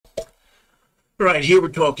Right, here we're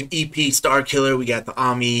talking EP Star Killer. We got the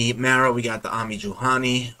oMara, we got the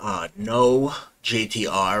oJuhani, no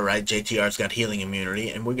JTR, right? JTR's got healing immunity,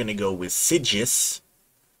 and we're gonna go with Sidious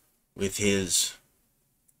with his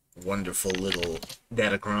wonderful little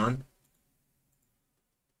Datacron.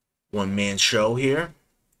 One-man show here.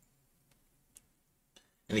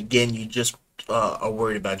 And again, you just are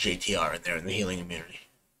worried about JTR in there and the healing immunity.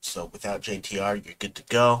 So without JTR, you're good to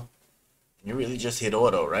go. And you really just hit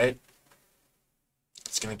auto, right?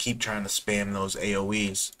 It's going to keep trying to spam those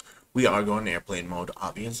AoEs. We are going to airplane mode,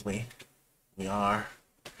 obviously. We are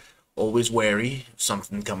always wary of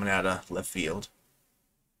something coming out of left field.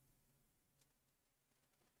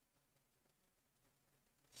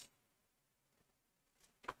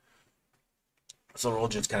 So we're all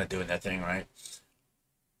just kind of doing that thing, right?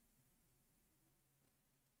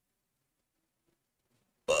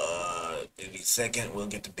 But any second, we'll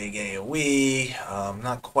get the big AoE.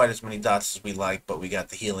 Not quite as many dots as we like, but we got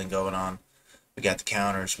the healing going on. We got the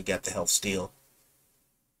counters. We got the health steal.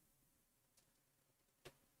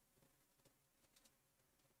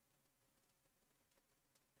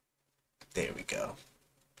 There we go.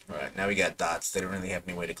 Alright, now we got dots. They don't really have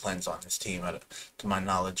any way to cleanse on this team, to my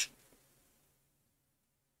knowledge.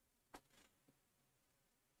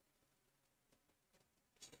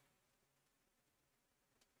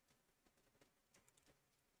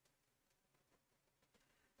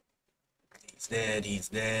 He's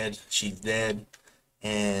dead, she's dead,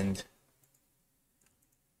 and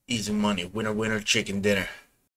easy money. Winner, winner, chicken dinner.